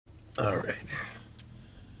All right,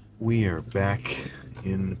 we are back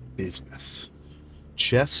in business.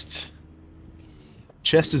 Chest,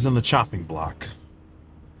 chest is on the chopping block,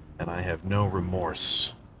 and I have no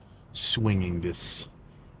remorse swinging this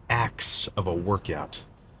axe of a workout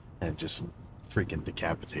and just freaking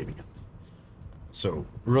decapitating it. So,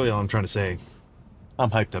 really, all I'm trying to say, I'm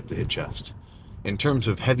hyped up to hit chest. In terms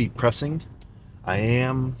of heavy pressing, I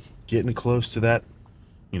am getting close to that,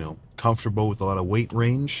 comfortable with a lot of weight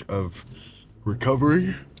range of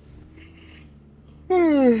recovery.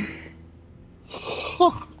 How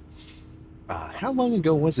long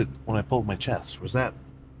ago was it when I pulled my chest? Was that?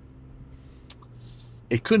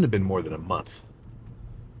 It couldn't have been more than a month.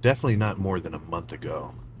 Definitely not more than a month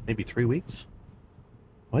ago. Maybe 3 weeks?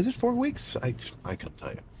 Was it 4 weeks? I can't tell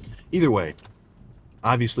you. Either way,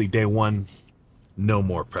 obviously day one, no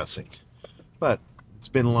more pressing. But it's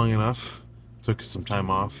been long enough. Took some time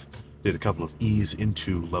off. Did a couple of ease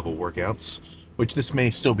into level workouts, which this may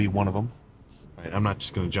still be one of them. Right? I'm not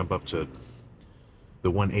just going to jump up to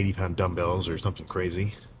the 180-pound dumbbells or something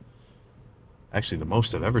crazy. Actually, the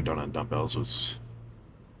most I've ever done on dumbbells was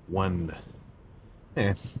pretty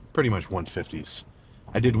much 150s.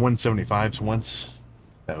 I did 175s once.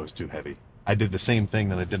 That was too heavy. I did the same thing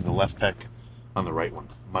that I did in the left pec on the right one.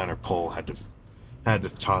 Minor pull. Had to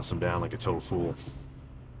toss them down like a total fool.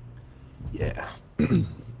 Yeah.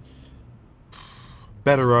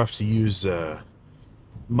 Better off to use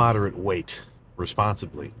moderate weight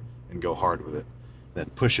responsibly and go hard with it than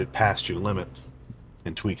push it past your limit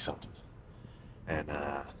and tweak something. And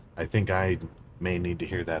I think I may need to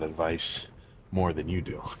hear that advice more than you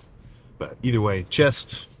do. But either way,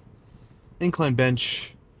 chest, incline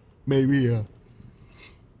bench, maybe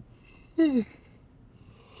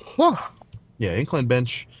yeah, incline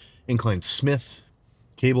bench, incline Smith,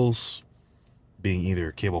 cables being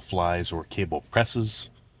either cable flies or cable presses,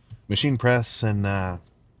 machine press, and pec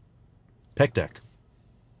deck.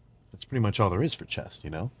 That's pretty much all there is for chest,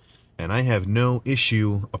 And I have no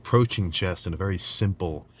issue approaching chest in a very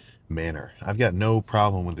simple manner. I've got no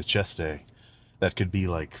problem with the chest day. That could be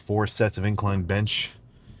like 4 sets of incline bench,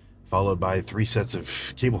 followed by 3 sets of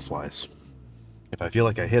cable flies. If I feel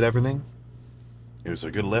like I hit everything, it was a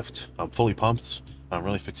good lift, I'm fully pumped, I'm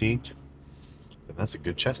really fatigued, then that's a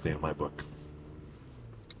good chest day in my book.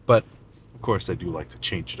 But of course, I do like to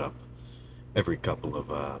change it up every couple of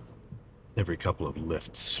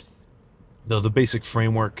lifts. Though the basic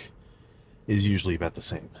framework is usually about the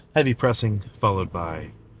same. Heavy pressing followed by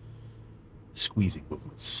squeezing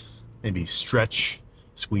movements. Maybe stretch,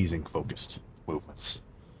 squeezing, focused movements.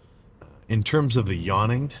 In terms of the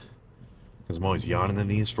yawning, because I'm always yawning in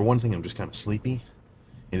these, for one thing, I'm just kind of sleepy.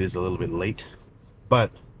 It is a little bit late. But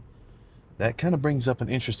that kind of brings up an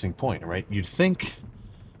interesting point, right? You'd think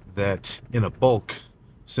that in a bulk,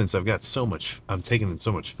 since I'm taking in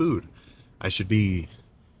so much food, I should be,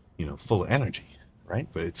 full of energy, right?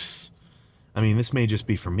 But this may just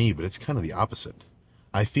be for me, but it's kind of the opposite.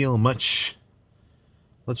 I feel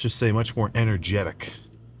let's just say much more energetic,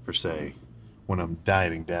 per se, when I'm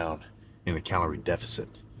dieting down in a calorie deficit,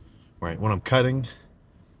 right? When I'm cutting,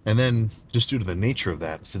 and then just due to the nature of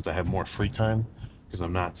that, since I have more free time, because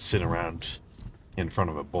I'm not sitting around in front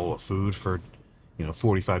of a bowl of food for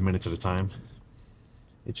 45 minutes at a time,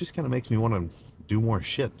 it just kind of makes me want to do more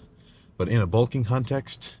shit. But in a bulking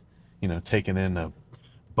context, taking in a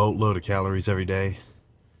boatload of calories every day,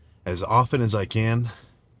 as often as I can,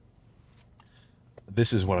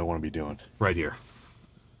 this is what I want to be doing right here.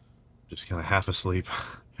 Just kind of half asleep,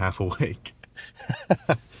 half awake,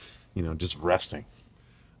 just resting.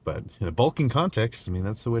 But in a bulking context,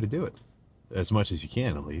 that's the way to do it, as much as you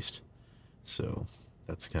can, at least. So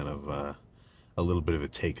that's kind of a little bit of a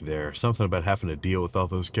take there. Something about having to deal with all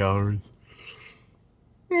those calories.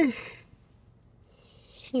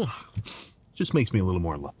 Just makes me a little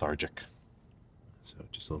more lethargic. So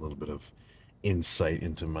just a little bit of insight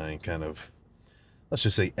into my kind of, let's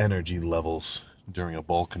just say, energy levels during a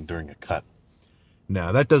bulk and during a cut.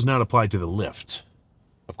 Now, that does not apply to the lift.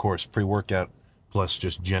 Of course, pre-workout plus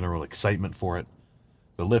just general excitement for it.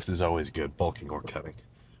 The lift is always good, bulking or cutting.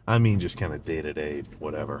 Just kind of day-to-day,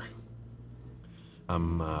 whatever.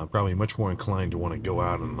 I'm probably much more inclined to want to go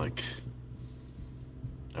out and,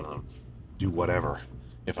 do whatever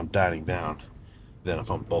if I'm dieting down than if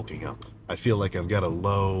I'm bulking up. I feel like I've got a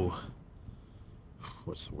low,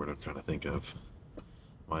 what's the word I'm trying to think of?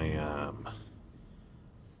 I'm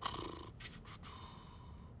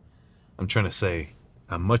trying to say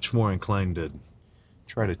I'm much more inclined to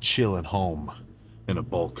try to chill at home in a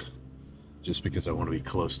bulk, just because I want to be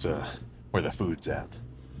close to where the food's at.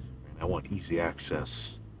 I want easy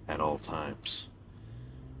access at all times.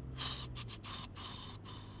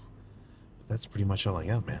 that's pretty much all I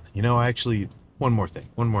got, man. You know, actually, one more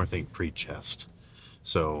thing pre-chest.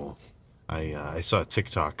 So, I saw a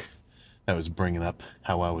TikTok that was bringing up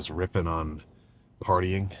how I was ripping on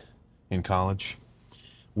partying in college,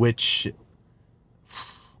 which,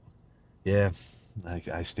 yeah,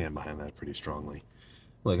 I stand behind that pretty strongly.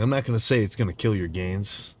 Look, I'm not going to say it's going to kill your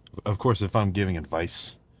gains. Of course, if I'm giving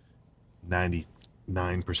advice, 99%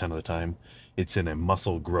 of the time, it's in a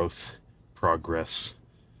muscle growth, progress,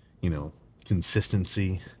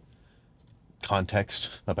 consistency context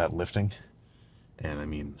about lifting. And I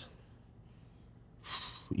mean,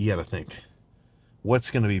 you got to think,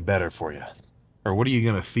 what's going to be better for you? Or what are you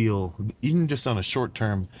going to feel, even just on a short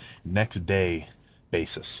term, next day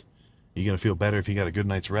basis? Are you going to feel better if you got a good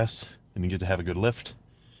night's rest and you get to have a good lift?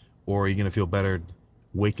 Or are you going to feel better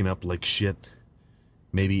waking up like shit,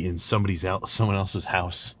 maybe in someone else's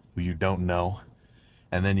house who you don't know,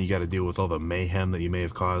 and then you got to deal with all the mayhem that you may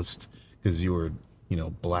have caused because you were,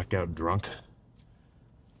 blackout drunk?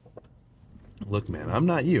 Look, man, I'm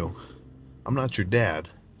not you. I'm not your dad.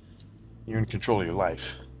 You're in control of your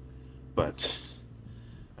life. But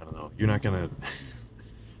I don't know. You're not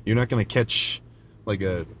gonna catch like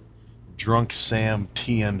a drunk Sam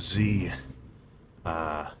TMZ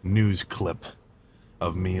news clip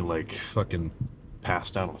of me like fucking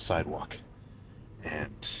passed out on the sidewalk.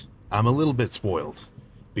 And I'm a little bit spoiled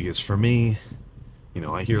because for me,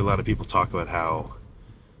 I hear a lot of people talk about how,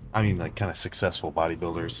 like kind of successful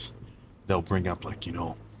bodybuilders, they'll bring up like,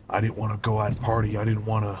 I didn't want to go out and party. I didn't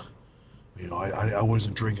want to, I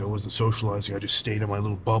wasn't drinking. I wasn't socializing. I just stayed in my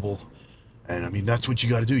little bubble. And that's what you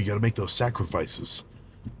got to do. You got to make those sacrifices.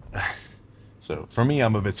 So for me,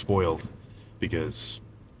 I'm a bit spoiled because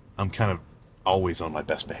I'm kind of always on my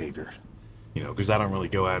best behavior, because I don't really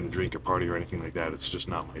go out and drink or party or anything like that. It's just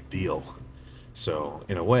not my deal. So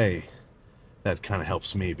in a way, that kind of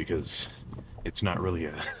helps me because it's not really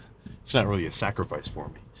a sacrifice for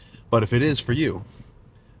me. But if it is for you,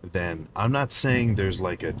 then I'm not saying there's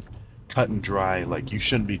like a cut and dry, like you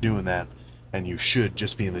shouldn't be doing that and you should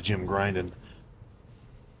just be in the gym grinding.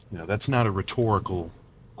 That's not a rhetorical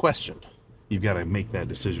question. You've got to make that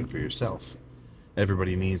decision for yourself.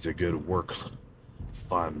 Everybody needs a good work,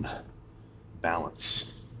 fun balance.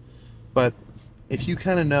 But if you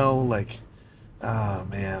kind of know, like, oh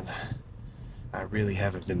man, I really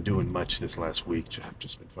haven't been doing much this last week. I've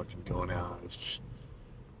just been fucking going out.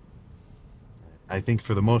 I think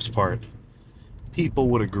for the most part, people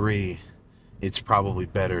would agree it's probably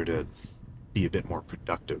better to be a bit more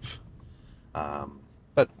productive.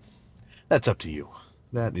 But that's up to you.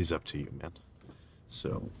 That is up to you, man.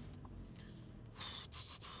 So,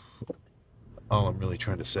 all I'm really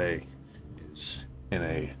trying to say is in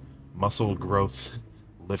a muscle growth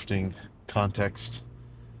lifting context,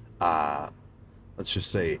 let's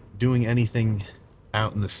just say doing anything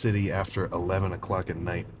out in the city after 11 o'clock at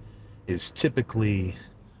night is typically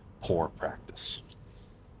poor practice.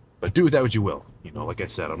 But do with that what you will. Like I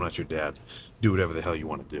said, I'm not your dad. Do whatever the hell you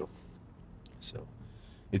want to do. So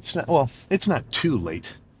it's not too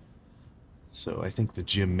late. So I think the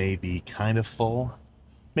gym may be kind of full.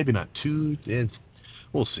 Maybe not too.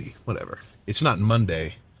 We'll see. Whatever. It's not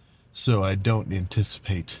Monday, so I don't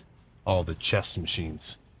anticipate all the chest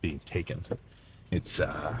machines being taken. It's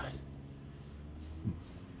what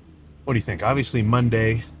do you think? Obviously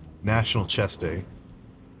Monday, National Chest Day.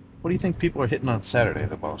 What do you think people are hitting on Saturday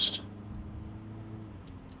the most?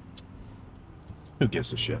 Who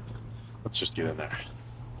gives a shit? Let's just get in there.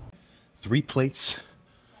 3 plates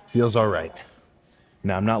feels all right.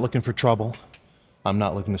 Now, I'm not looking for trouble. I'm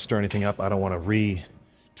not looking to stir anything up. I don't want to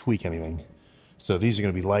re-tweak anything. So these are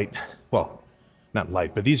going to be light. Well, not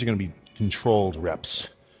light, but these are going to be controlled reps.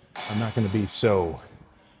 I'm not going to be so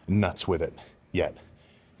nuts with it yet.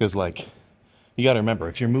 Because, like, you got to remember,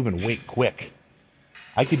 if you're moving weight quick,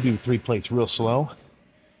 I could do 3 plates real slow.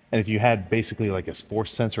 And if you had basically like a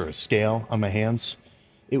force sensor or a scale on my hands,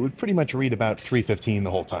 it would pretty much read about 315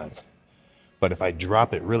 the whole time. But if I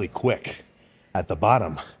drop it really quick at the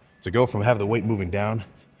bottom, to go from having the weight moving down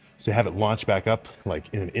to have it launch back up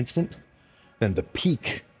like in an instant, then the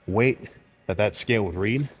peak weight that scale would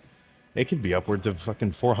read, it could be upwards of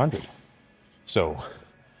fucking 400. So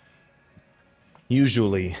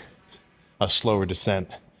usually a slower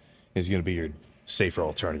descent is going to be your safer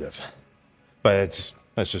alternative. But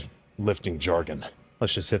that's just lifting jargon.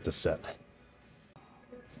 Let's just hit the set.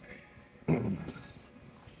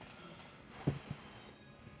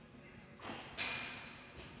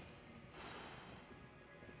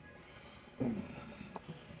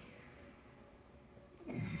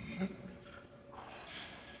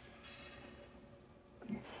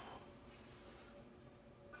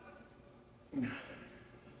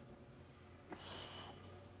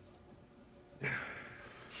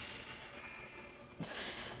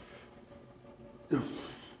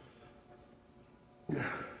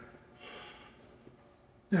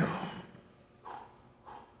 Yeah.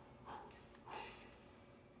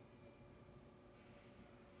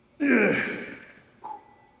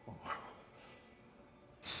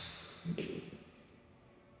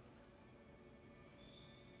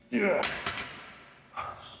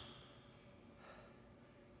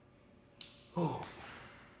 Oh.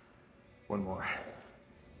 One more.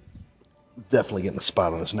 Definitely getting the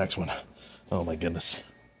spot on this next one. Oh my goodness.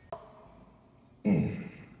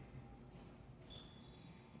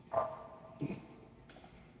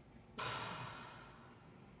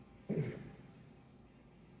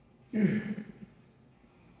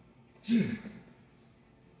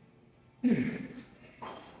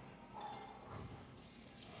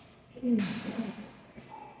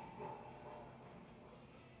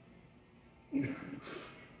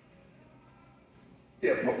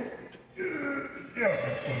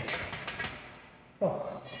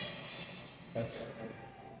 Oh, that's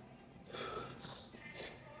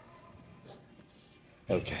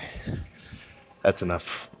okay. That's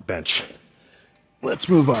enough bench. Let's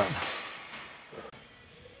move on.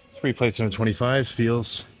 3 plates on 25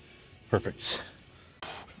 feels perfect.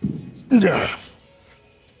 Yeah.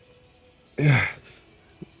 Yeah.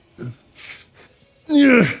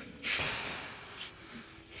 Yeah.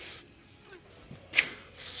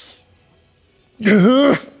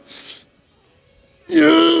 Yeah.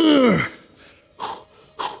 Yeah.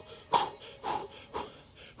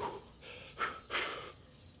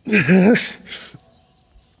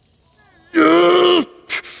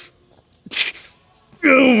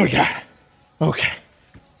 Oh my God. Okay.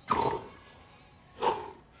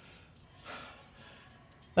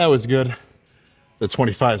 That was good. The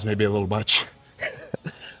 25s may be a little much.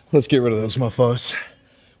 Let's get rid of those mofos.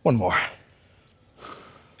 One more.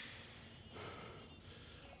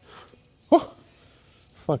 Oh,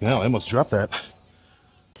 fucking hell, I almost dropped that.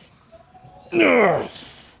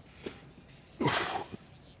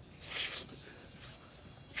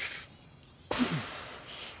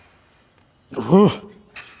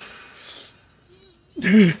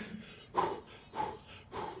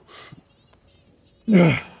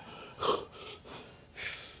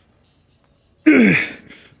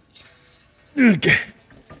 Okay.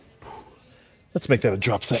 Let's make that a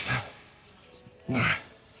drop set.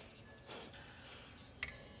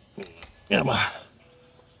 Come on.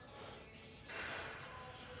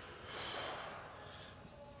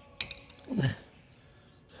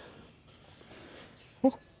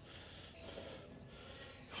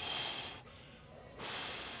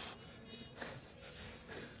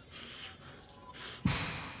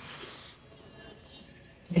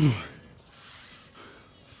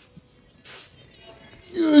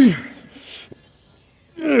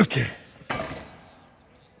 Okay.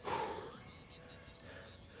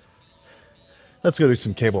 Let's go do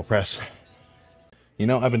some cable press. You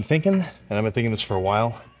know, I've been thinking, and I've been thinking this for a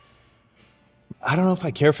while. I don't know if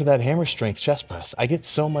I care for that hammer strength chest press. I get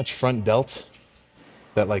so much front delt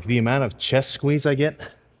that like the amount of chest squeeze I get,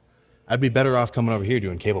 I'd be better off coming over here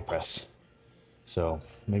doing cable press. So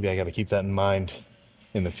maybe I got to keep that in mind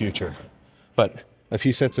in the future. But a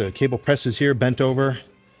few sets of cable presses here, bent over,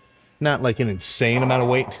 not like an insane amount of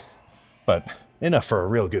weight, but enough for a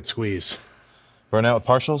real good squeeze. Burn out with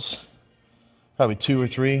partials, probably 2 or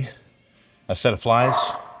 3, a set of flies,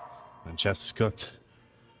 and chest is cooked.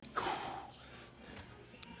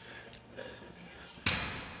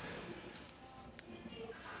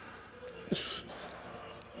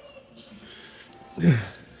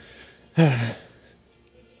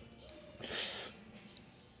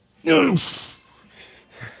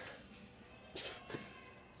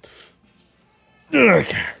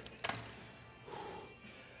 Okay.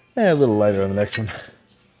 A little lighter on the next one.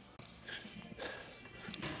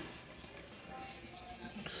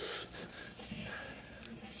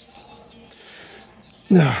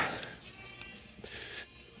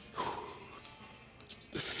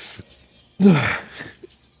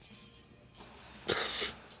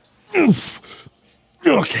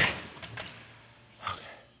 Okay.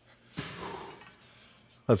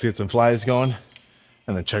 Let's get some flies going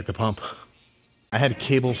and then check the pump. I had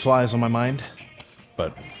cable flies on my mind,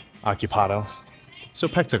 but occupado, so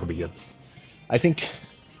pec will be good. I think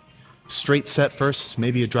straight set first,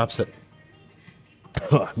 maybe a drop set.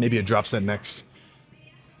 Maybe a drop set next.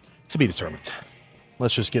 To be determined.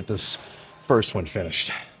 Let's just get this first one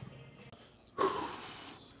finished.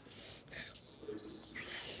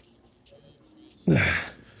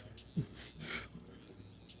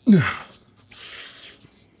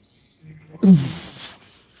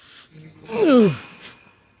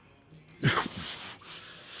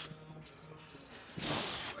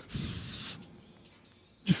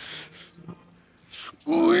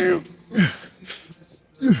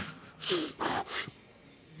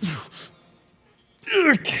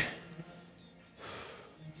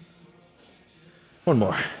 One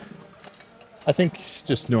more. I think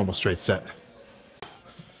just normal straight set.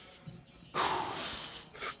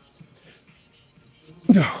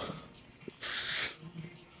 No.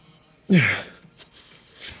 Yeah.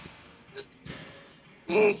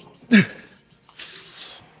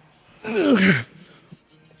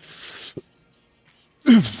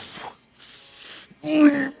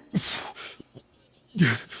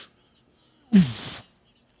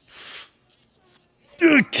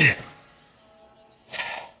 Okay.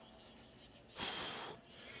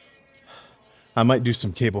 I might do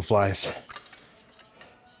some cable flies.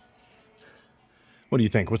 What do you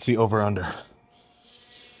think? What's the over-under?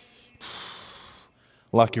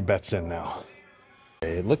 Lock your bets in now.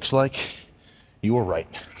 It looks like you were right.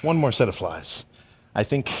 One more set of flies. I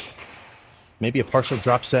think maybe a partial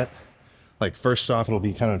drop set. Like first off, it'll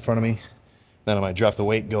be kind of in front of me. Then I might drop the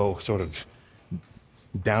weight, go sort of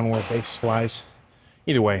downward base flies.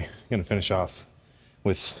 Either way, I'm gonna finish off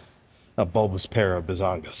with a bulbous pair of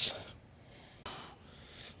bazongas.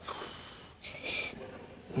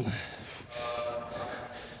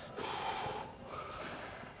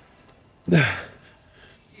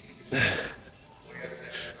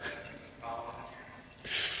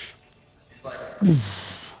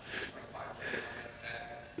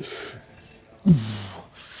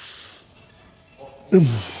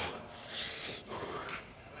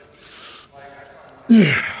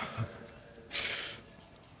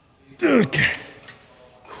 Okay.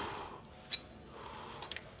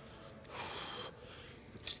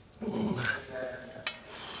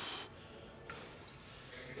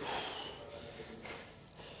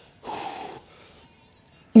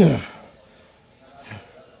 Yeah.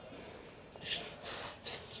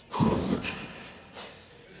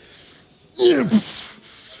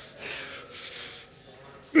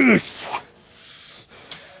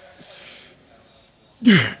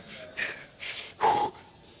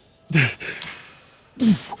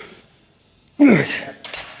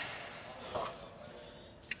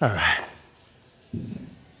 All right.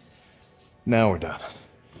 Now we're done.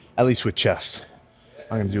 At least with chest.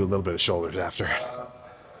 I'm gonna do a little bit of shoulders after.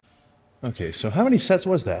 Okay, so how many sets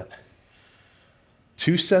was that?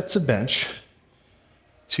 2 sets of bench,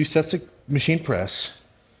 2 sets of machine press,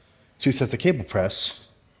 2 sets of cable press,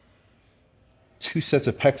 2 sets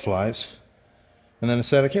of pec flies, and then a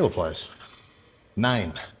set of cable flies.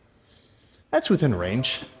 9. That's within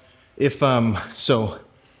range. If, so,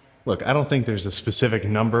 look, I don't think there's a specific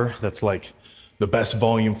number that's like the best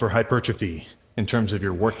volume for hypertrophy in terms of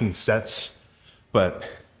your working sets, but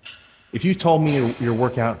if you told me your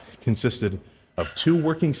workout consisted of 2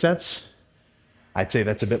 working sets, I'd say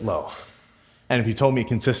that's a bit low. And if you told me it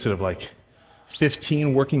consisted of like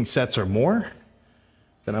 15 working sets or more,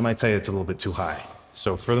 then I might tell you it's a little bit too high.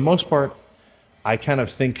 So for the most part, I kind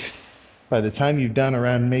of think by the time you've done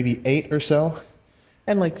around maybe 8 or so,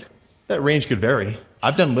 and like that range could vary.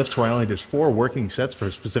 I've done lifts where I only did 4 working sets for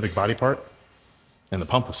a specific body part, and the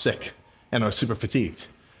pump was sick, and I was super fatigued.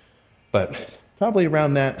 But probably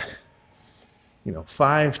around that,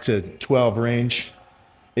 5 to 12 range.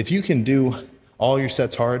 If you can do all your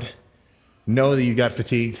sets hard, know that you got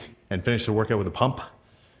fatigued, and finish the workout with a pump,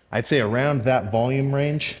 I'd say around that volume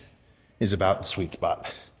range is about the sweet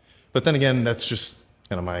spot. But then again, that's just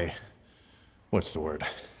kind of my, what's the word?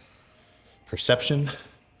 Perception?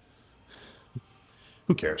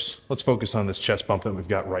 Who cares? Let's focus on this chest pump that we've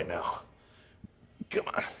got right now. Come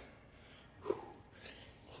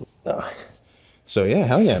on. So yeah,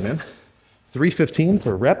 hell yeah, man. 315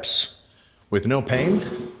 for reps with no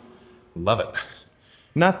pain. Love it.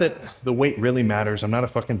 Not that the weight really matters. I'm not a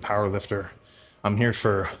fucking power lifter. I'm here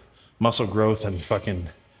for muscle growth and fucking,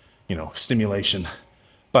 stimulation.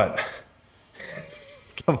 But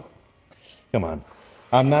come on.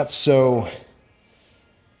 I'm not so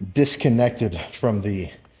disconnected from the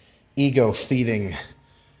ego feeding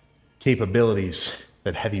capabilities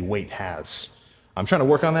that heavy weight has. I'm trying to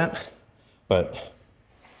work on that, but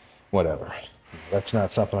whatever. That's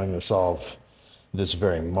not something I'm going to solve this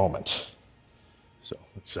very moment. So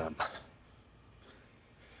let's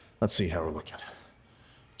see how we're looking.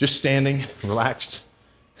 Just standing, relaxed.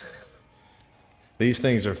 These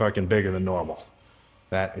things are fucking bigger than normal.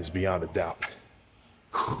 That is beyond a doubt.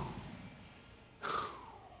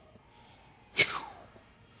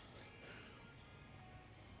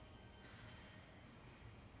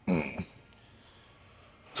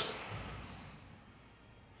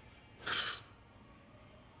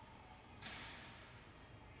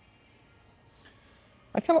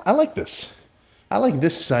 I like this. I like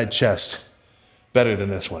this side chest better than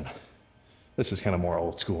this one. This is kind of more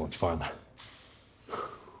old school and fun.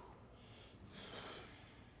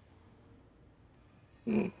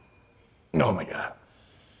 Oh my God.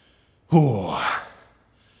 Ooh.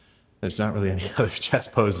 There's not really any other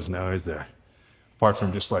chest poses now, is there? Apart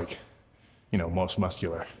from just like, you know, most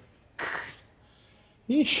muscular.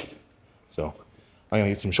 Yeesh. So I'm gonna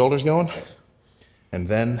get some shoulders going, and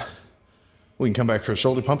then we can come back for a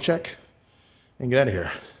shoulder pump check and get out of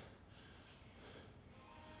here.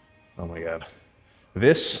 Oh my God.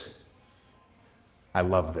 This, I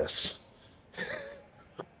love this.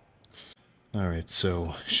 All right,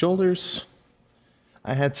 so shoulders,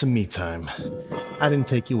 I had some me time. I didn't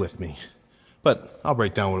take you with me, but I'll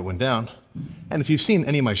break down what went down. And if you've seen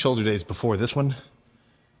any of my shoulder days before this one,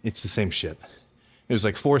 it's the same shit. It was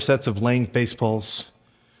like 4 sets of laying face pulls,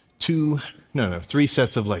 3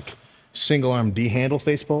 sets of like single arm D handle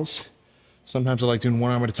face pulls. Sometimes I like doing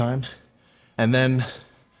 1 arm at a time. And then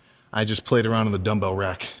I just played around on the dumbbell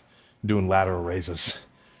rack doing lateral raises.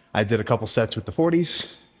 I did a couple sets with the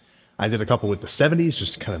 40s. I did a couple with the 70s,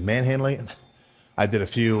 just kind of manhandling it. I did a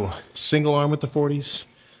few single arm with the 40s.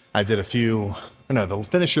 I did a few, no, the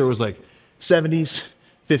finisher was like 70s,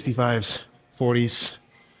 55s, 40s.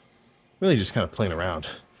 Really just kind of playing around.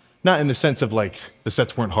 Not in the sense of like the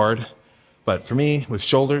sets weren't hard, but for me with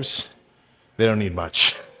shoulders, they don't need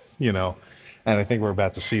much, you know? And I think we're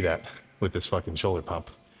about to see that with this fucking shoulder pump.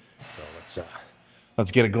 So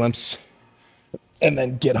let's get a glimpse and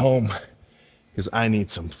then get home, because I need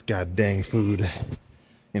some god dang food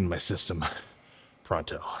in my system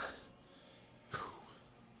pronto.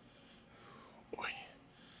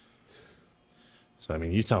 So I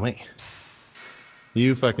mean, you tell me.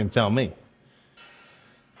 You fucking tell me.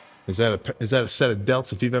 Is that a set of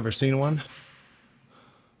delts if you've ever seen one?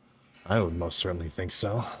 I would most certainly think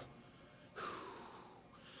so.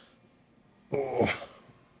 Oh.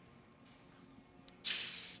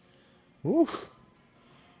 Ooh.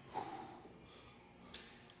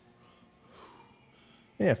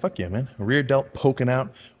 Yeah, fuck yeah, man. Rear delt poking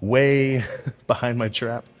out way behind my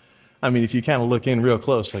trap. I mean, if you kind of look in real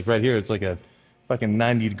close, like right here, it's like a fucking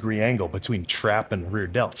 90-degree angle between trap and rear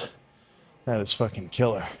delt. That is fucking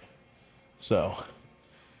killer. So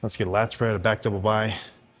let's get a lat spread, a back double by,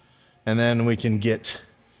 and then we can get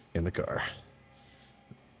in the car.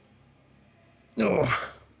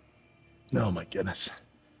 Oh, oh my goodness.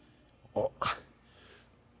 Oh.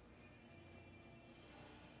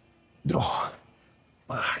 Oh.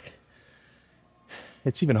 Fuck.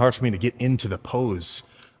 It's even hard for me to get into the pose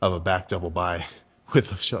of a back double by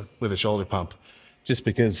with a shoulder pump, just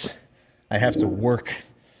because I have to work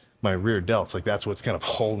my rear delts. Like that's what's kind of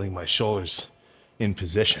holding my shoulders in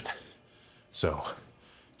position. So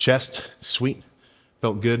chest, sweet,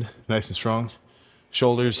 felt good, nice and strong.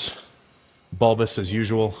 Shoulders, bulbous as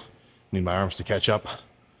usual. Need my arms to catch up.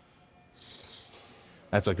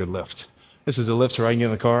 That's a good lift. This is a lift where I can get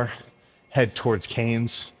in the car, head towards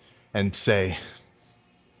Cane's, and say,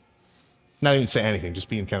 not even say anything, just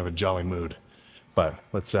be in kind of a jolly mood. But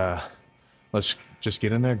let's just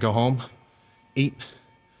get in there, go home, eat.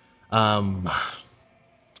 I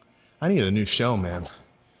need a new show, man.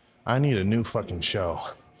 I need a new fucking show.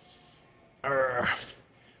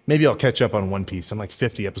 Maybe I'll catch up on One Piece. I'm like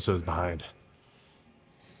 50 episodes behind.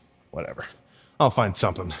 Whatever. I'll find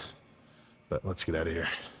something. But let's get out of here.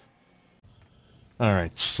 All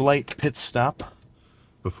right, slight pit stop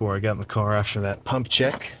before I got in the car after that pump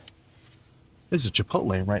check. There's a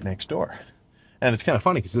Chipotle right next door. And it's kind of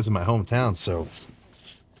funny because this is my hometown, so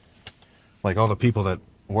like all the people that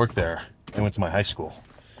work there, they went to my high school.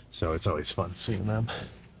 So it's always fun seeing them.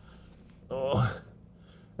 Oh.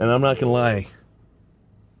 And I'm not gonna lie.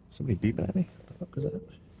 Somebody beeping at me? What the fuck was that?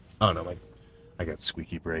 Oh no, I got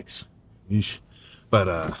squeaky brakes. Yeesh.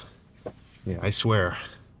 But yeah, I swear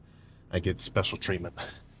I get special treatment.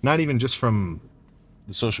 Not even just from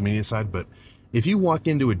the social media side, but if you walk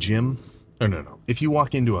into a gym, or no, if you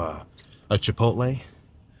walk into a Chipotle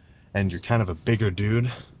and you're kind of a bigger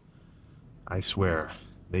dude, I swear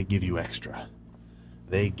they give you extra.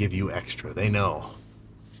 They give you extra. They know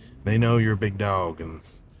you're a big dog, and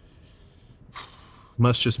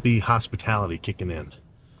must just be hospitality kicking in.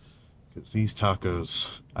 Because these tacos,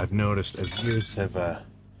 I've noticed as the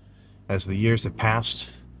years have passed,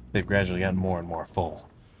 they've gradually gotten more and more full.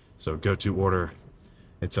 So go-to order,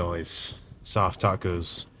 it's always soft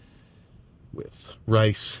tacos with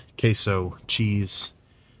rice, queso, cheese,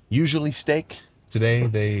 usually steak. Today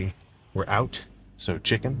they were out, so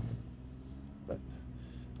chicken. But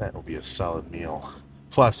that will be a solid meal.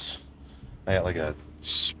 Plus, I got like a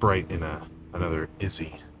Sprite in another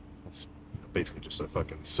Izzy. It's basically just a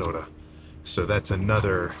fucking soda. So that's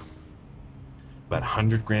another about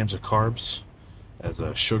 100 grams of carbs as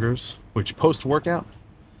sugars, which post-workout,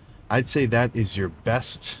 I'd say that is your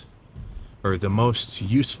best or the most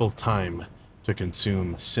useful time to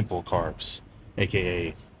consume simple carbs,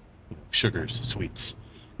 aka sugars, sweets.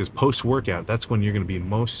 Because post workout, that's when you're going to be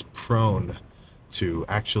most prone to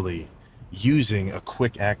actually using a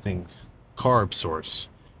quick acting carb source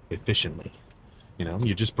efficiently. You know,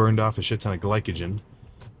 you just burned off a shit ton of glycogen,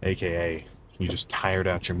 aka you just tired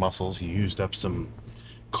out your muscles, you used up some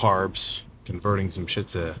carbs, converting some shit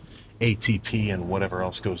to ATP and whatever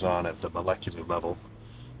else goes on at the molecular level.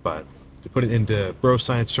 But to put it into bro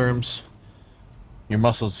science terms, your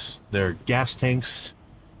muscles, their gas tanks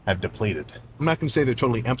have depleted. I'm not going to say they're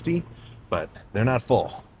totally empty, but they're not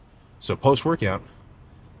full. So post-workout,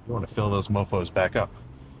 you want to fill those mofos back up.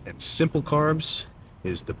 And simple carbs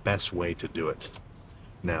is the best way to do it.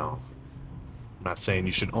 Now, I'm not saying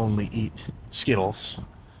you should only eat Skittles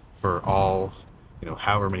for all,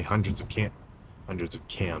 however many hundreds of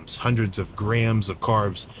grams of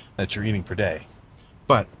carbs that you're eating per day.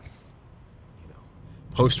 But,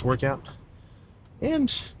 post-workout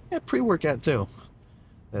and pre-workout too,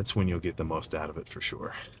 that's when you'll get the most out of it for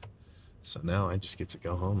sure. So now I just get to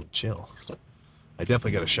go home and chill. I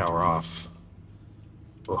definitely got to shower off.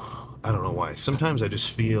 Oh, I don't know why. Sometimes I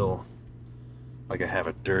just feel like I have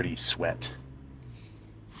a dirty sweat.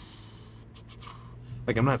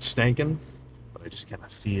 Like I'm not stanking, but I just kind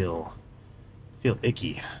of feel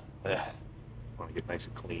icky. Ugh. I want to get nice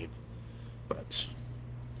and clean. But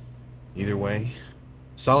either way,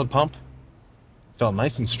 solid pump. Felt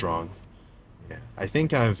nice and strong. Yeah, I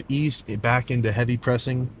think I've eased it back into heavy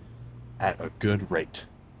pressing at a good rate,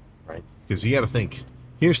 right? Because you got to think,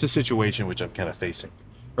 here's the situation which I'm kind of facing,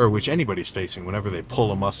 or which anybody's facing whenever they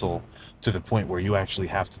pull a muscle to the point where you actually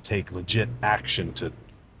have to take legit action to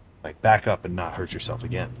like back up and not hurt yourself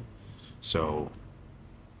again. So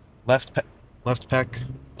left pec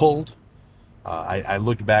pulled. I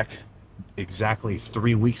looked back exactly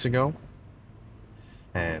 3 weeks ago,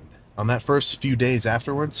 and on that first few days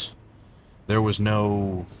afterwards, there was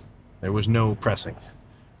no pressing,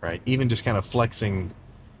 right? Even just kind of flexing,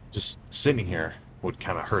 just sitting here would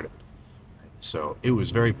kind of hurt it. So it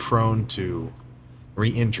was very prone to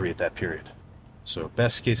re-injury at that period. So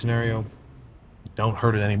best case scenario, don't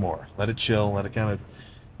hurt it anymore. Let it chill. Let it kind of,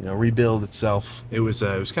 rebuild itself. It was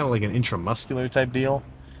kind of like an intramuscular type deal.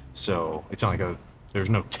 So it's not like there's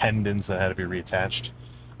no tendons that had to be reattached.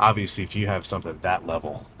 Obviously, if you have something at that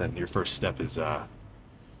level, then your first step is,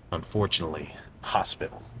 unfortunately,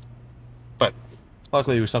 hospital. But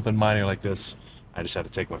luckily, it was something minor like this. I just had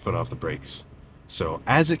to take my foot off the brakes. So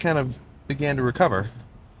as it kind of began to recover,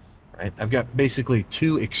 right, I've got basically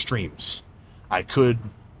two extremes. I could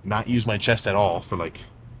not use my chest at all for like,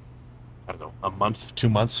 I don't know, a month, 2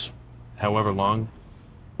 months, however long,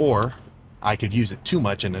 or I could use it too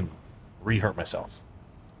much and then re-hurt myself,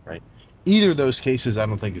 right? Either of those cases I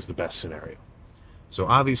don't think is the best scenario. So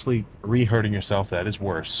obviously re-hurting yourself, that is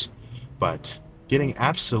worse, but getting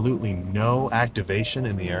absolutely no activation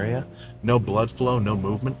in the area, no blood flow, no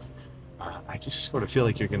movement, I just sort of feel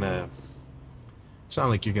like it's not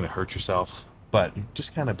like you're gonna hurt yourself, but you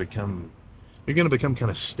just kind of become kind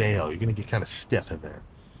of stale. You're gonna get kind of stiff in there.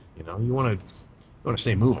 You want to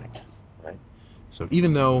stay moving, right? So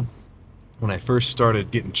even though when I first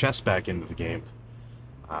started getting chest back into the game,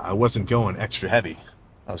 I wasn't going extra heavy.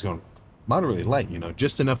 I was going moderately light,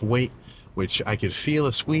 just enough weight which I could feel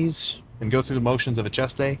a squeeze and go through the motions of a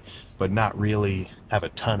chest day, but not really have a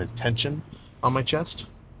ton of tension on my chest.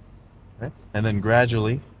 Right? And then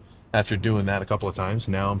gradually, after doing that a couple of times,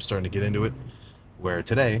 now I'm starting to get into it, where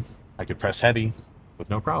today I could press heavy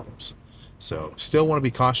with no problems. So still want to be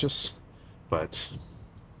cautious, but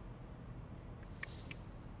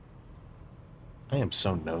I am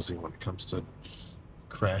so nosy when it comes to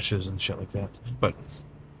crashes and shit like that. But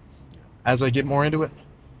as I get more into it,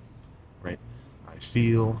 right, I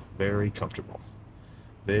feel very comfortable.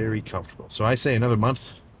 Very comfortable. So I say another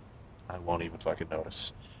month, I won't even fucking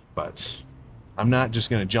notice. But I'm not just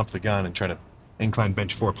going to jump the gun and try to incline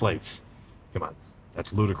bench 4 plates. Come on.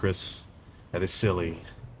 That's ludicrous. That is silly.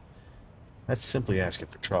 That's simply asking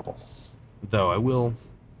for trouble. Though I will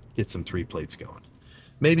get some 3 plates going.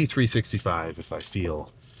 Maybe 365 if I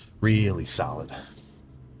feel really solid.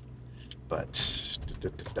 But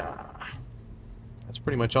that's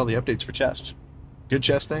pretty much all the updates for chest. Good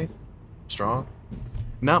chest day. Strong.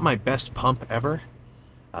 Not my best pump ever.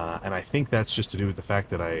 And I think that's just to do with the fact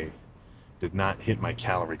that I did not hit my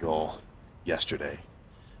calorie goal yesterday.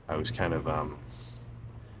 I was kind of, I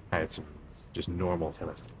had some just normal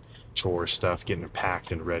kind of chore stuff, getting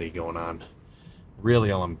packed and ready going on.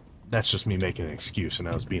 Really, that's just me making an excuse, and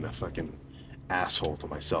I was being a fucking asshole to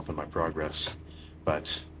myself in my progress.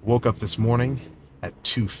 But woke up this morning at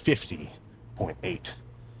 250.8.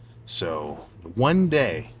 So 1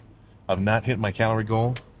 day of not hitting my calorie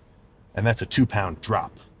goal, and that's a 2 pound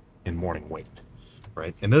drop in morning weight,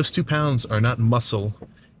 right? And those 2 pounds are not muscle,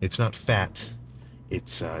 it's not fat,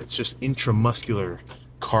 it's just intramuscular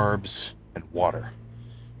carbs and water.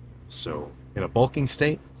 So in a bulking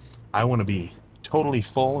state, I want to be totally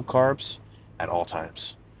full of carbs at all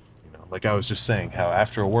times. Like I was just saying, how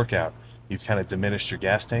after a workout, you've kind of diminished your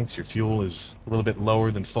gas tanks, your fuel is a little bit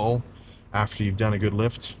lower than full after you've done a good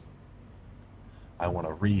lift. I want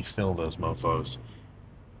to refill those mofos.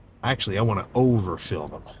 Actually, I want to overfill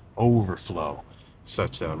them, overflow,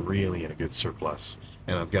 such that I'm really in a good surplus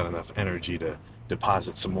and I've got enough energy to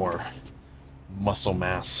deposit some more muscle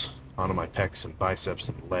mass onto my pecs and biceps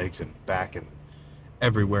and legs and back and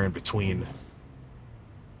everywhere in between.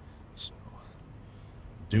 So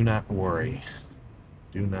do not worry.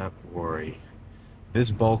 Do not worry.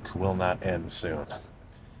 This bulk will not end soon.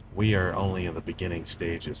 We are only in the beginning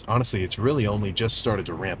stages. Honestly, it's really only just started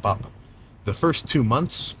to ramp up. The first 2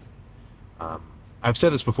 months, I've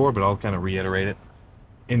said this before, but I'll kind of reiterate it.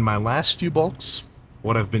 In my last few bulks,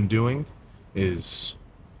 what I've been doing is,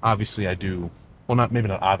 obviously I do, well, not maybe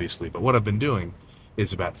not obviously, but what I've been doing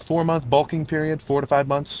is about 4 month bulking period, 4 to 5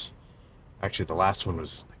 months. Actually, the last one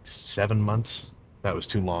was like 7 months. That was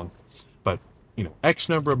too long. But, X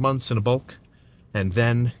number of months in a bulk, and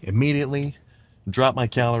then immediately drop my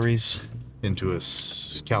calories into a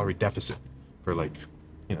calorie deficit for like,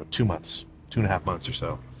 2 months, 2.5 months or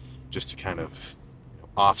so, just to kind of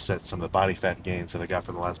offset some of the body fat gains that I got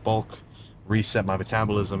from the last bulk, reset my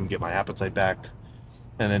metabolism, get my appetite back,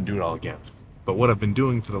 and then do it all again. But what I've been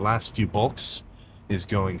doing for the last few bulks is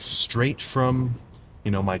going straight from,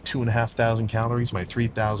 my 2,500 calories, my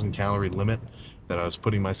 3,000 calorie limit that I was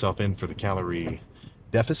putting myself in for the calorie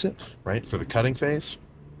deficit, right, for the cutting phase,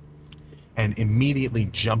 and immediately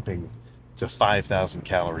jumping to 5,000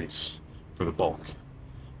 calories for the bulk.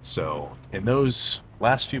 So in those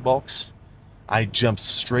last few bulks, I jumped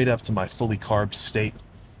straight up to my fully carb state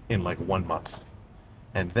in like 1 month.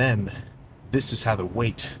 And then this is how the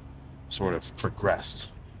weight sort of progressed,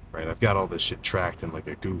 right? I've got all this shit tracked in like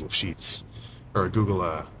a Google Sheets, or a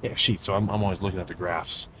Google Sheets. So I'm always looking at the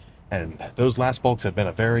graphs. And those last bulks have been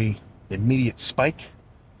a very immediate spike,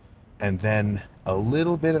 and then a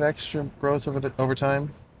little bit of extra growth over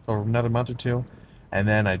time, over another month or two, and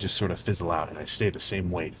then I just sort of fizzle out and I stay the same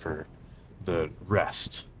weight for the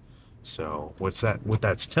rest. So what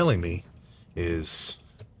that's telling me is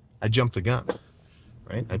I jumped the gun,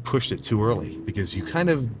 right? I pushed it too early, because you kind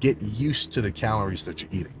of get used to the calories that you're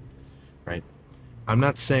eating, right? I'm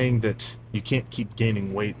not saying that you can't keep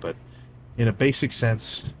gaining weight, but in a basic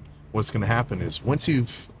sense, what's going to happen is once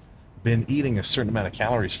you've been eating a certain amount of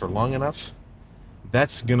calories for long enough,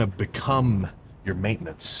 that's going to become your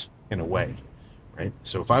maintenance in a way, right?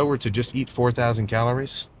 So if I were to just eat 4,000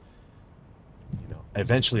 calories,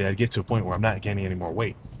 eventually I'd get to a point where I'm not gaining any more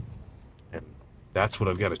weight. And that's what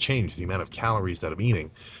I've got to change, the amount of calories that I'm eating.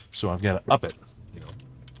 So I've got to up it,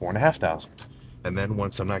 4,500. And then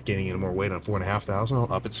once I'm not gaining any more weight on 4,500,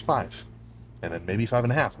 I'll up it to 5. And then maybe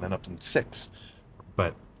 5.5, and then up to 6.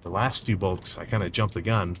 But the last few bulks, I kind of jumped the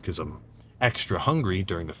gun because I'm extra hungry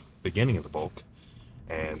during the beginning of the bulk.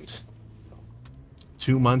 And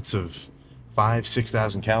 2 months of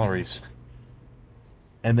 5,000-6,000 calories,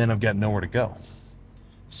 and then I've got nowhere to go.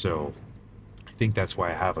 So I think that's why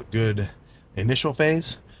I have a good initial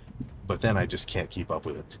phase, but then I just can't keep up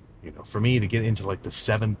with it. For me to get into like the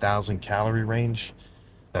 7,000 calorie range,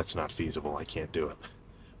 that's not feasible. I can't do it.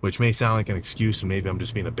 Which may sound like an excuse, and maybe I'm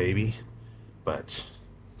just being a baby, but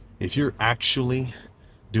if you're actually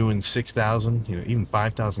doing 6,000, even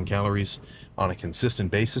 5,000 calories on a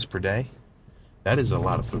consistent basis per day, that is a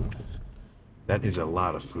lot of food. That is a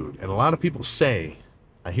lot of food. And a lot of people say,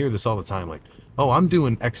 I hear this all the time, like, oh, I'm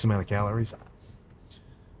doing X amount of calories.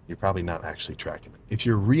 You're probably not actually tracking it. If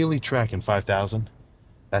you're really tracking 5,000,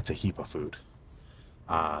 that's a heap of food.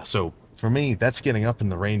 So for me, that's getting up in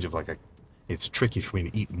the range of it's tricky for me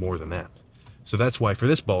to eat more than that. So that's why for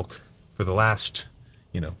this bulk, for the last,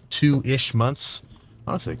 2-ish months,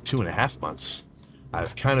 honestly, 2.5 months,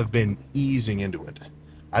 I've kind of been easing into it.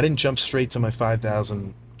 I didn't jump straight to my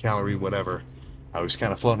 5,000 calorie whatever. I was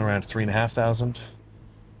kind of floating around 3,500,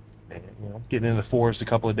 and getting into the 4s a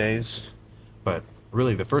couple of days. But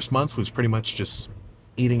really, the first month was pretty much just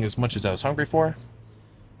eating as much as I was hungry for,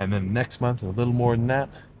 and then next month a little more than that.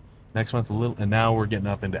 Next month a little, and now we're getting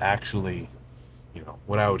up into actually,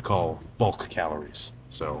 what I would call bulk calories.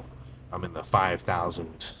 So I'm in the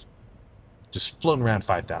 5,000, just floating around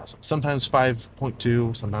 5,000. Sometimes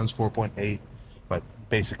 5.2, sometimes 4.8, but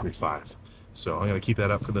basically 5. So I'm going to keep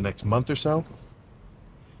that up for the next month or so.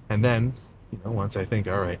 And then, once I think,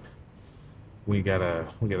 all right, we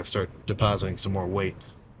gotta start depositing some more weight,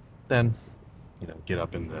 then, get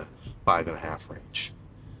up in the 5.5 range.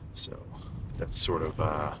 So that's sort of,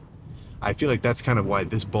 I feel like that's kind of why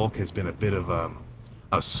this bulk has been a bit of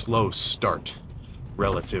a slow start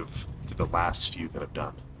relative to the last few that I've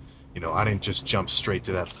done. I didn't just jump straight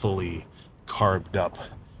to that fully carbed up,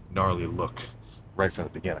 gnarly look right from the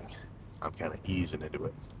beginning. I'm kind of easing into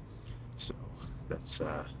it. So that's,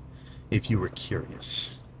 if you were curious.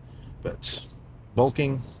 But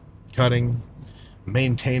bulking, cutting,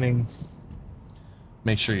 maintaining,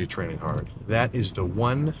 make sure you're training hard. That is the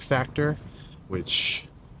one factor which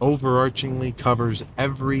overarchingly covers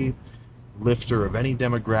every lifter of any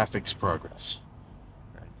demographics progress.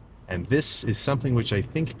 Right? And this is something which I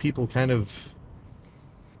think people kind of,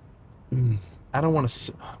 I don't want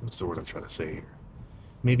to, what's the word I'm trying to say here?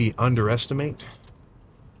 Maybe underestimate,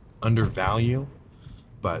 undervalue,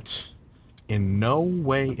 but in no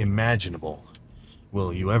way imaginable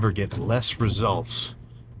will you ever get less results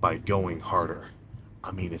by going harder.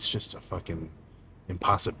 I mean, it's just a fucking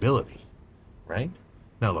impossibility, right?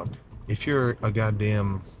 Now look, if you're a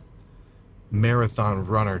goddamn marathon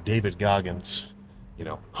runner, David Goggins,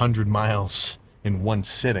 100 miles in one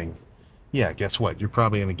sitting, yeah, guess what? You're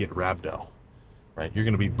probably going to get rhabdo, right? You're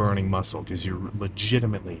going to be burning muscle because you're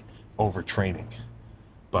legitimately overtraining.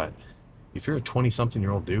 But if you're a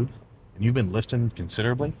 20-something-year-old dude and you've been lifting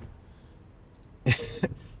considerably,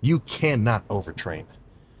 you cannot overtrain,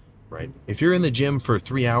 right? If you're in the gym for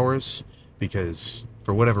 3 hours because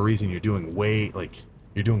for whatever reason you're doing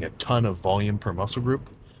you're doing a ton of volume per muscle group,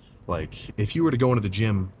 like if you were to go into the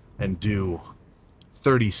gym and do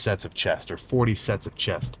 30 sets of chest or 40 sets of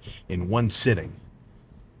chest in one sitting,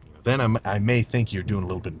 then I may think you're doing a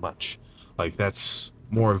little bit much. Like that's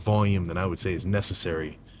more volume than I would say is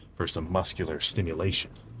necessary for some muscular stimulation,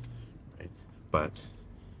 right? But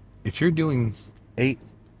if you're doing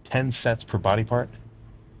 8-10 sets per body part,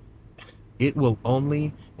 it will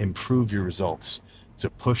only improve your results to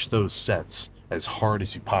push those sets as hard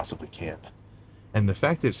as you possibly can. And the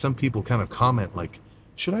fact that some people kind of comment like,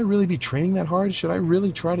 should I really be training that hard? Should I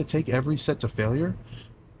really try to take every set to failure?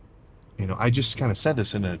 I just kind of said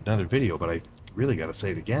this in another video, but I really got to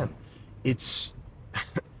say it again. It's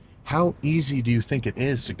how easy do you think it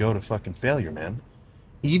is to go to fucking failure, man?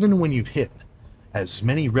 Even when you've hit as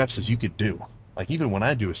many reps as you could do, like even when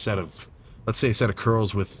I do a set of, let's say a set of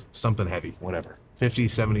curls with something heavy, whatever, 50s,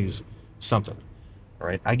 70s, something, all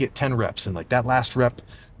right? I get 10 reps and like that last rep,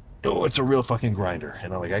 oh, it's a real fucking grinder.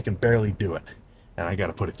 And I can barely do it and I got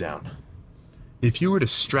to put it down. If you were to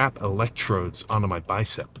strap electrodes onto my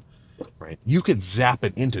bicep, right, you could zap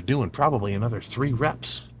it into doing probably another 3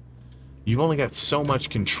 reps. You've only got so much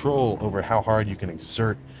control over how hard you can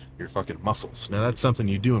exert your fucking muscles. Now that's something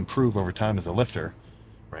you do improve over time as a lifter,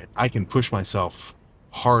 right? I can push myself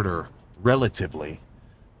harder relatively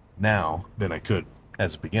now than I could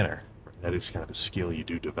as a beginner. That is kind of a skill you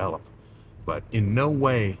do develop. But in no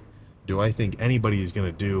way do I think anybody is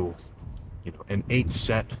going to do, an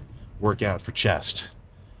 8-set workout for chest.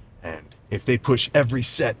 And if they push every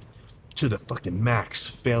set to the fucking max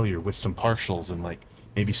failure with some partials and like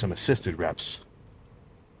maybe some assisted reps,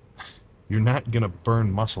 you're not going to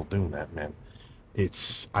burn muscle doing that, man.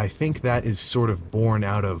 I think that is sort of born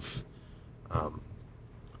out of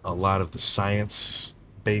a lot of the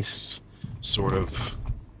science-based sort of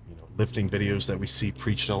lifting videos that we see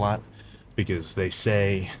preached a lot, because they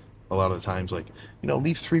say a lot of the times like,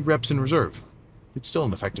 leave 3 reps in reserve. It's still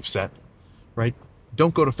an effective set, right?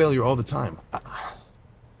 Don't go to failure all the time.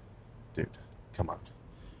 Dude, come on.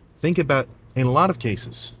 Think about, in a lot of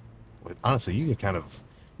cases, honestly, you can kind of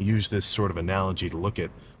use this sort of analogy to look at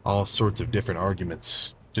all sorts of different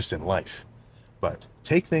arguments just in life. But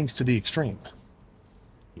take things to the extreme,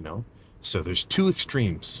 So there's 2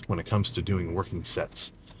 extremes when it comes to doing working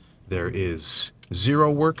sets. There is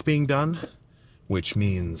 0 work being done, which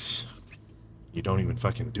means you don't even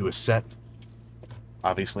fucking do a set.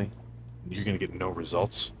 Obviously, you're going to get no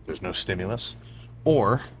results. There's no stimulus.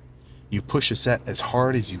 Or you push a set as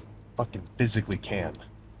hard as you fucking physically can.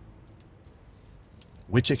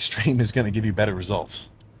 Which extreme is going to give you better results?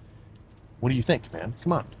 What do you think, man?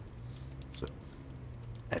 Come on. So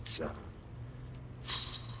that's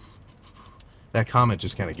that comment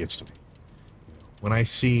just kind of gets to me. When I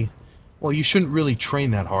see, well, you shouldn't really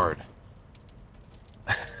train that hard.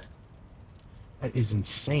 That is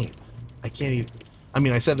insane. I can't even, I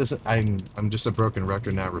mean, I said this, I'm just a broken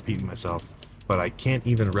record now repeating myself, but I can't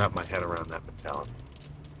even wrap my head around that mentality.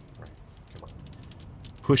 All right, come on.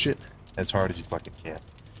 Push it as hard as you fucking can.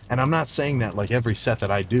 And I'm not saying that like every set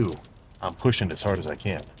that I do, I'm pushing as hard as I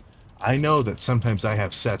can. I know that sometimes I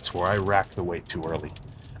have sets where I rack the weight too early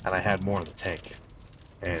and I had more in the tank.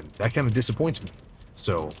 And that kind of disappoints me.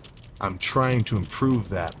 So I'm trying to improve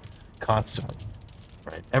that constantly.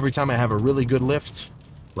 Right? Every time I have a really good lift,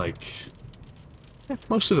 like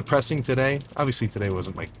most of the pressing today, obviously today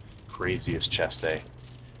wasn't my craziest chest day,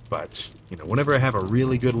 but you know, whenever I have a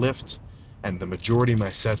really good lift and the majority of my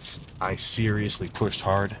sets I seriously pushed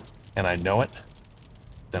hard and I know it,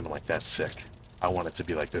 then I'm like, that's sick. I want it to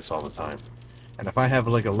be like this all the time. And if I have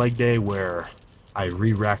like a leg day where I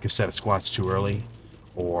re-rack a set of squats too early,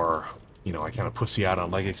 or you know, I kind of pussy out on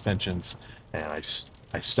leg extensions and I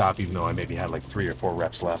stop even though I maybe had like 3 or 4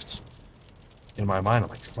 reps left, in my mind I'm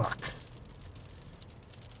like, fuck,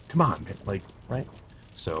 come on, man. Like, right?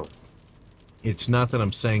 So it's not that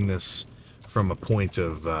I'm saying this from a point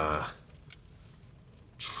of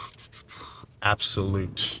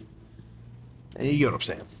absolute, you get what I'm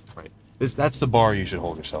saying, right? That's the bar you should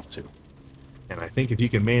hold yourself to. And I think if you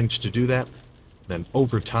can manage to do that, then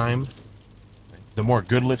over time, the more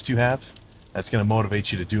good lifts you have, that's going to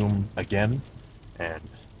motivate you to do them again. And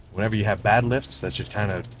whenever you have bad lifts, that should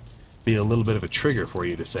kind of be a little bit of a trigger for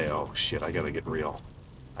you to say, oh shit, I got to get real.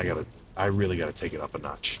 I really got to take it up a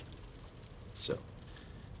notch. So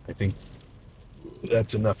I think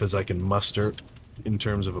that's enough as I can muster in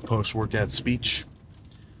terms of a post-workout speech.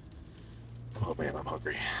 Oh man, I'm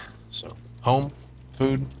hungry. So home,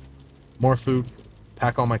 food, more food,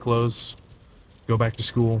 pack all my clothes, go back to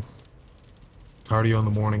school, cardio in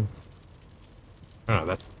the morning.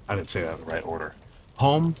 No, I didn't say that in the right order.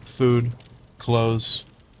 Home, food, clothes,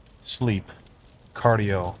 sleep,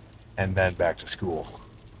 cardio, and then back to school.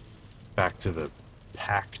 Back to the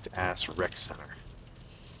packed ass rec center.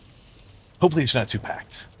 Hopefully it's not too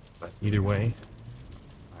packed, but either way,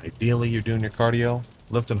 ideally you're doing your cardio,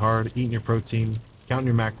 lifting hard, eating your protein, counting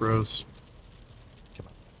your macros. Come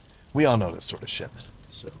on. We all know this sort of shit.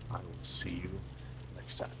 So I will see you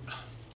next time.